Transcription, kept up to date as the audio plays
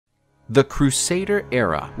The Crusader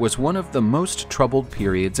era was one of the most troubled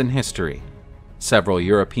periods in history. Several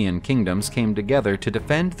European kingdoms came together to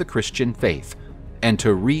defend the Christian faith and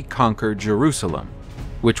to reconquer Jerusalem,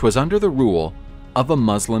 which was under the rule of a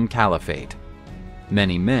Muslim caliphate.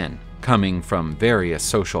 Many men, coming from various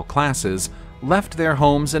social classes, left their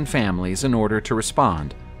homes and families in order to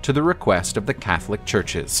respond to the request of the Catholic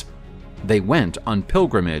churches. They went on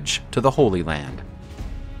pilgrimage to the Holy Land.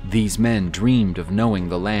 These men dreamed of knowing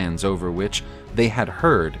the lands over which they had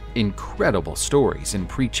heard incredible stories in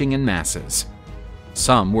preaching in masses.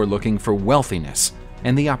 Some were looking for wealthiness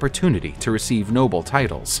and the opportunity to receive noble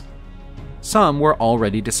titles. Some were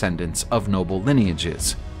already descendants of noble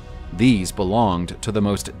lineages. These belonged to the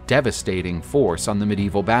most devastating force on the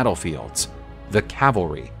medieval battlefields, the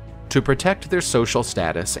cavalry. To protect their social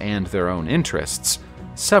status and their own interests,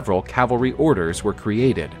 several cavalry orders were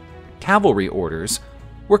created. Cavalry orders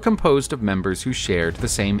were composed of members who shared the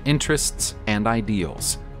same interests and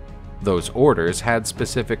ideals. Those orders had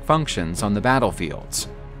specific functions on the battlefields.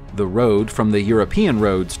 The road from the European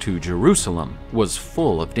roads to Jerusalem was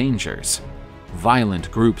full of dangers. Violent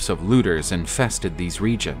groups of looters infested these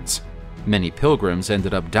regions. Many pilgrims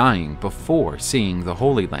ended up dying before seeing the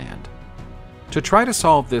Holy Land. To try to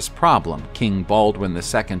solve this problem, King Baldwin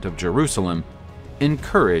II of Jerusalem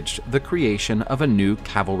encouraged the creation of a new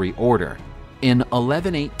cavalry order. In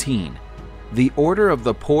 1118, the Order of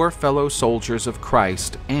the Poor Fellow Soldiers of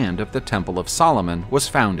Christ and of the Temple of Solomon was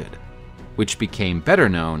founded, which became better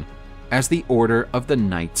known as the Order of the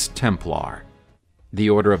Knights Templar. The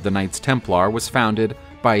Order of the Knights Templar was founded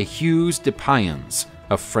by Hugues de Payens,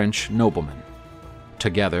 a French nobleman.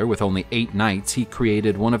 Together with only 8 knights, he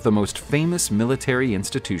created one of the most famous military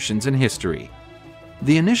institutions in history.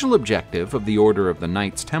 The initial objective of the Order of the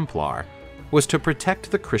Knights Templar was to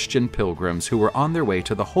protect the Christian pilgrims who were on their way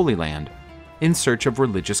to the Holy Land in search of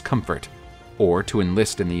religious comfort, or to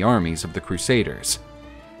enlist in the armies of the Crusaders.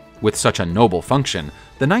 With such a noble function,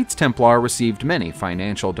 the Knights Templar received many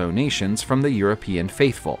financial donations from the European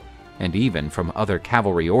faithful, and even from other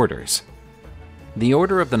cavalry orders. The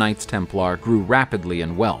Order of the Knights Templar grew rapidly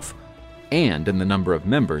in wealth, and in the number of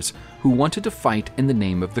members who wanted to fight in the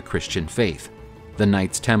name of the Christian faith. The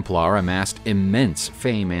Knights Templar amassed immense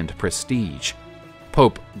fame and prestige.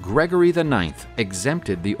 Pope Gregory IX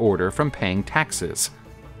exempted the order from paying taxes,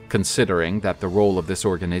 considering that the role of this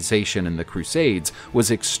organization in the Crusades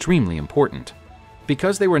was extremely important.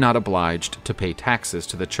 Because they were not obliged to pay taxes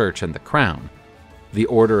to the church and the crown, the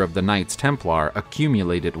Order of the Knights Templar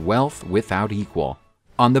accumulated wealth without equal.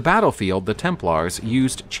 On the battlefield, the Templars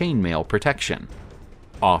used chainmail protection.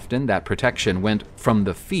 Often that protection went from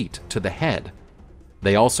the feet to the head.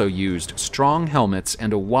 They also used strong helmets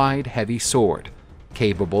and a wide, heavy sword,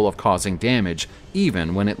 capable of causing damage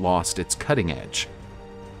even when it lost its cutting edge.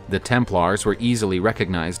 The Templars were easily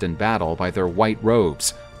recognized in battle by their white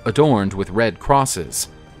robes, adorned with red crosses.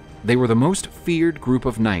 They were the most feared group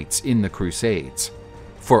of knights in the Crusades.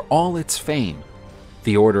 For all its fame,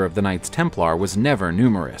 the Order of the Knights Templar was never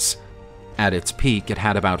numerous. At its peak, it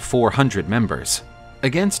had about 400 members.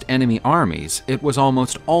 Against enemy armies, it was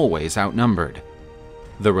almost always outnumbered.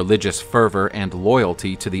 The religious fervor and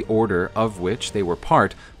loyalty to the order of which they were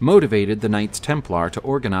part motivated the Knights Templar to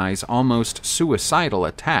organize almost suicidal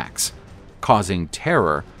attacks, causing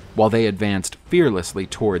terror while they advanced fearlessly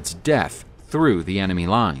towards death through the enemy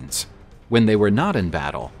lines. When they were not in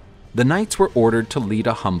battle, the knights were ordered to lead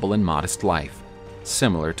a humble and modest life,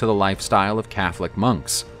 similar to the lifestyle of Catholic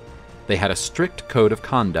monks. They had a strict code of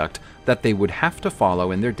conduct that they would have to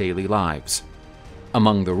follow in their daily lives.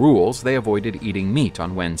 Among the rules, they avoided eating meat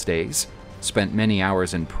on Wednesdays, spent many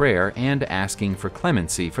hours in prayer and asking for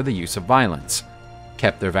clemency for the use of violence,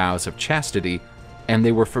 kept their vows of chastity, and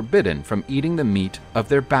they were forbidden from eating the meat of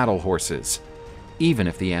their battle horses, even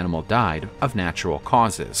if the animal died of natural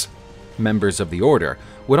causes. Members of the order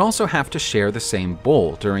would also have to share the same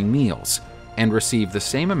bowl during meals and receive the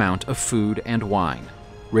same amount of food and wine,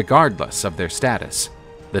 regardless of their status.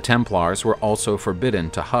 The Templars were also forbidden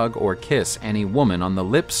to hug or kiss any woman on the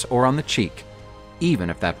lips or on the cheek, even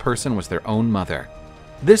if that person was their own mother.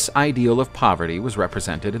 This ideal of poverty was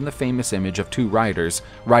represented in the famous image of 2 riders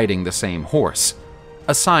riding the same horse,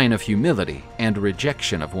 a sign of humility and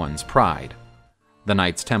rejection of one's pride. The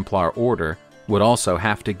Knights Templar order would also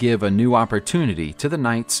have to give a new opportunity to the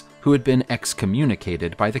knights who had been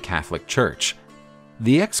excommunicated by the Catholic Church.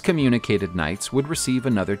 The excommunicated knights would receive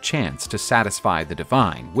another chance to satisfy the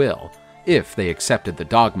divine will if they accepted the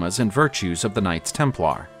dogmas and virtues of the Knights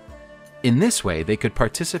Templar. In this way, they could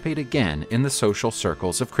participate again in the social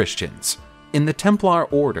circles of Christians. In the Templar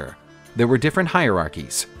order, there were different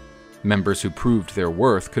hierarchies. Members who proved their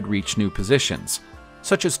worth could reach new positions,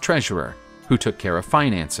 such as treasurer, who took care of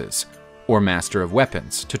finances, or master of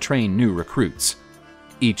weapons to train new recruits.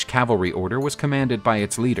 Each cavalry order was commanded by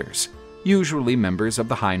its leaders, usually members of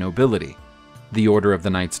the high nobility. The Order of the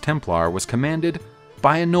Knights Templar was commanded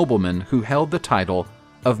by a nobleman who held the title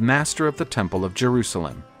of Master of the Temple of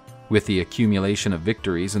Jerusalem. With the accumulation of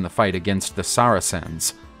victories in the fight against the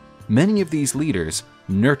Saracens, many of these leaders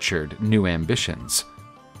nurtured new ambitions.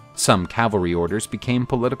 Some cavalry orders became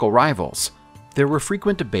political rivals. There were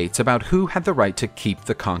frequent debates about who had the right to keep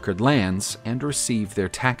the conquered lands and receive their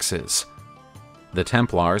taxes. The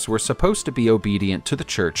Templars were supposed to be obedient to the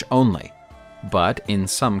church only, but in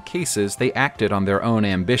some cases they acted on their own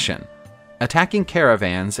ambition, attacking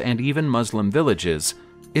caravans and even Muslim villages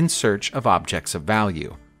in search of objects of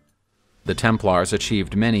value. The Templars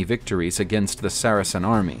achieved many victories against the Saracen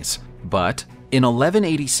armies, but in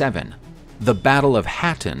 1187, the Battle of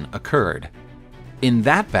Hattin occurred. In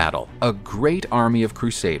that battle, a great army of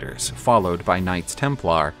crusaders, followed by Knights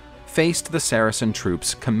Templar, faced the Saracen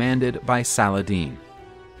troops commanded by Saladin.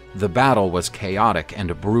 The battle was chaotic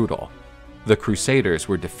and brutal. The Crusaders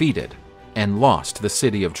were defeated and lost the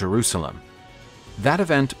city of Jerusalem. That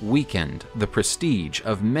event weakened the prestige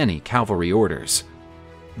of many cavalry orders.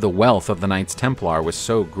 The wealth of the Knights Templar was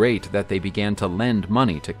so great that they began to lend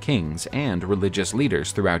money to kings and religious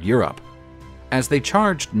leaders throughout Europe. As they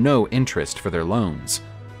charged no interest for their loans,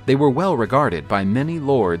 they were well regarded by many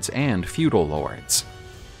lords and feudal lords.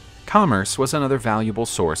 Commerce was another valuable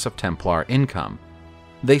source of Templar income.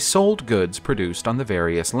 They sold goods produced on the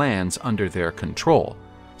various lands under their control,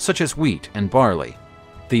 such as wheat and barley.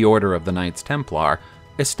 The Order of the Knights Templar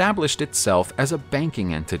established itself as a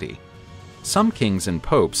banking entity. Some kings and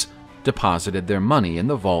popes deposited their money in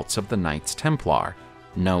the vaults of the Knights Templar,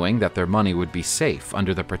 knowing that their money would be safe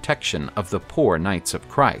under the protection of the poor Knights of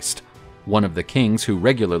Christ. One of the kings who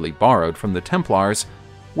regularly borrowed from the Templars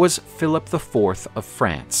was Philip IV of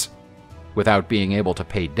France. Without being able to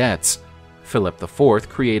pay debts, Philip IV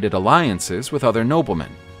created alliances with other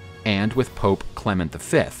noblemen and with Pope Clement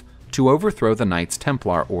V to overthrow the Knights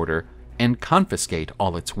Templar order and confiscate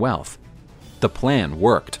all its wealth. The plan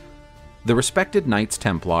worked. The respected Knights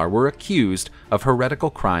Templar were accused of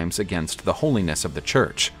heretical crimes against the holiness of the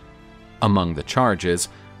Church. Among the charges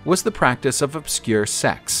was the practice of obscure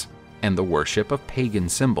sects and the worship of pagan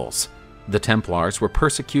symbols. The Templars were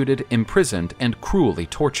persecuted, imprisoned, and cruelly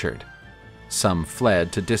tortured. Some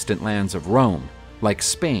fled to distant lands of Rome, like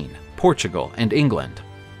Spain, Portugal, and England.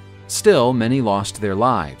 Still, many lost their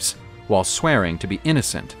lives, while swearing to be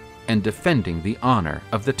innocent and defending the honor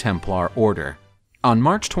of the Templar order. On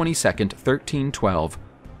March 22, 1312,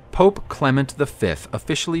 Pope Clement V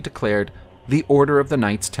officially declared the Order of the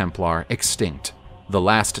Knights Templar extinct. The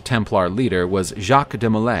last Templar leader was Jacques de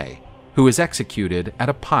Molay, who was executed at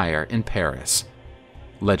a pyre in Paris.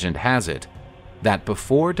 Legend has it that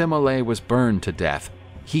before de Molay was burned to death,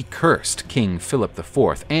 he cursed King Philip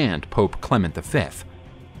IV and Pope Clement V,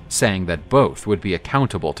 saying that both would be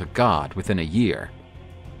accountable to God within a year.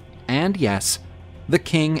 And yes, the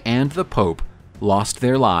king and the pope lost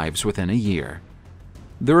their lives within a year.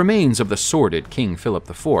 The remains of the sordid King Philip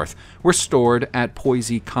IV were stored at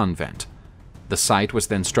Poissy Convent. The site was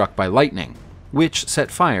then struck by lightning, which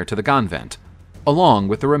set fire to the convent, along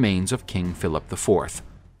with the remains of King Philip IV.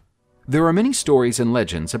 There are many stories and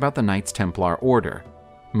legends about the Knights Templar order.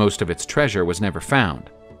 Most of its treasure was never found.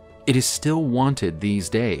 It is still wanted these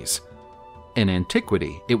days. In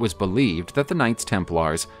antiquity, it was believed that the Knights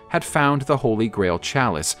Templars had found the Holy Grail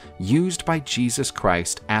chalice used by Jesus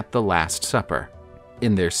Christ at the Last Supper.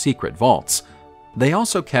 In their secret vaults, they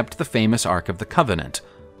also kept the famous Ark of the Covenant,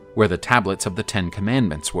 where the tablets of the Ten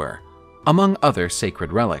Commandments were, among other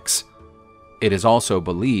sacred relics. It is also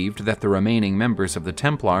believed that the remaining members of the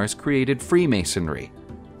Templars created Freemasonry,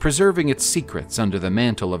 preserving its secrets under the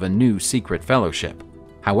mantle of a new secret fellowship.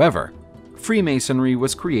 However, Freemasonry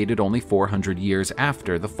was created only 400 years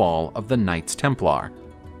after the fall of the Knights Templar,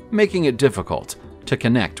 making it difficult to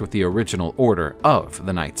connect with the original order of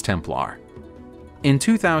the Knights Templar. In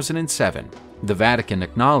 2007, the Vatican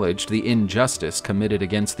acknowledged the injustice committed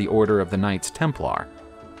against the Order of the Knights Templar,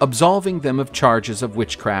 absolving them of charges of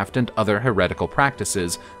witchcraft and other heretical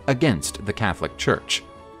practices against the Catholic Church.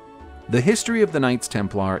 The history of the Knights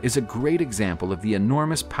Templar is a great example of the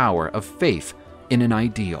enormous power of faith in an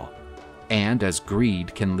ideal, and as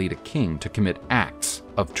greed can lead a king to commit acts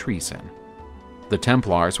of treason. The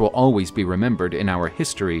Templars will always be remembered in our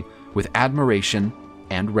history with admiration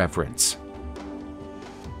and reverence.